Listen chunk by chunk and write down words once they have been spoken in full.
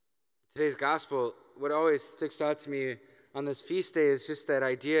Today's gospel, what always sticks out to me on this feast day is just that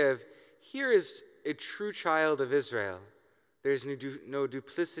idea of here is a true child of Israel. There's no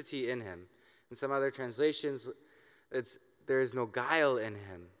duplicity in him. In some other translations, there is no guile in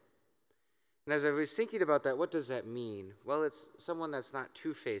him. And as I was thinking about that, what does that mean? Well, it's someone that's not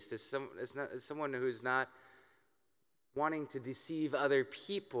two-faced. It's someone who's not wanting to deceive other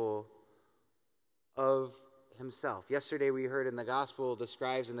people of himself. Yesterday we heard in the gospel the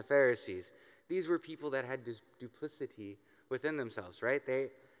scribes and the Pharisees. These were people that had duplicity within themselves, right?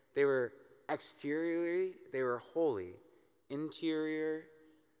 They were exteriorly, they were holy. Interior,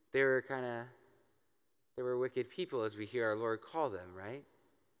 they were wicked people, as we hear our Lord call them, right?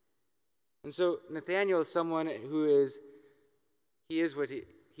 And so Nathanael is someone who is what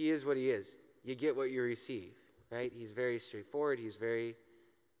he is. You get what you receive, right? He's very straightforward. He's very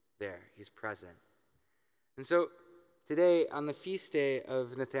there. He's present. And so today, on the feast day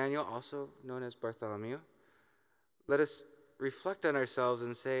of Nathanael, also known as Bartholomew, let us reflect on ourselves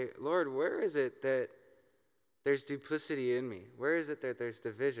and say, Lord, where is it that there's duplicity in me? Where is it that there's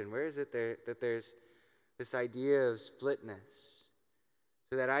division? Where is it that there's this idea of splitness?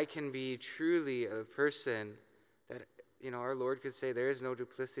 So that I can be truly a person that, our Lord could say there is no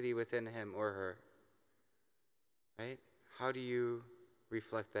duplicity within him or her. Right? How do you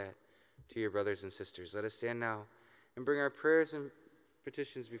reflect that to your brothers and sisters? Let us stand now and bring our prayers and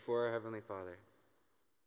petitions before our Heavenly Father.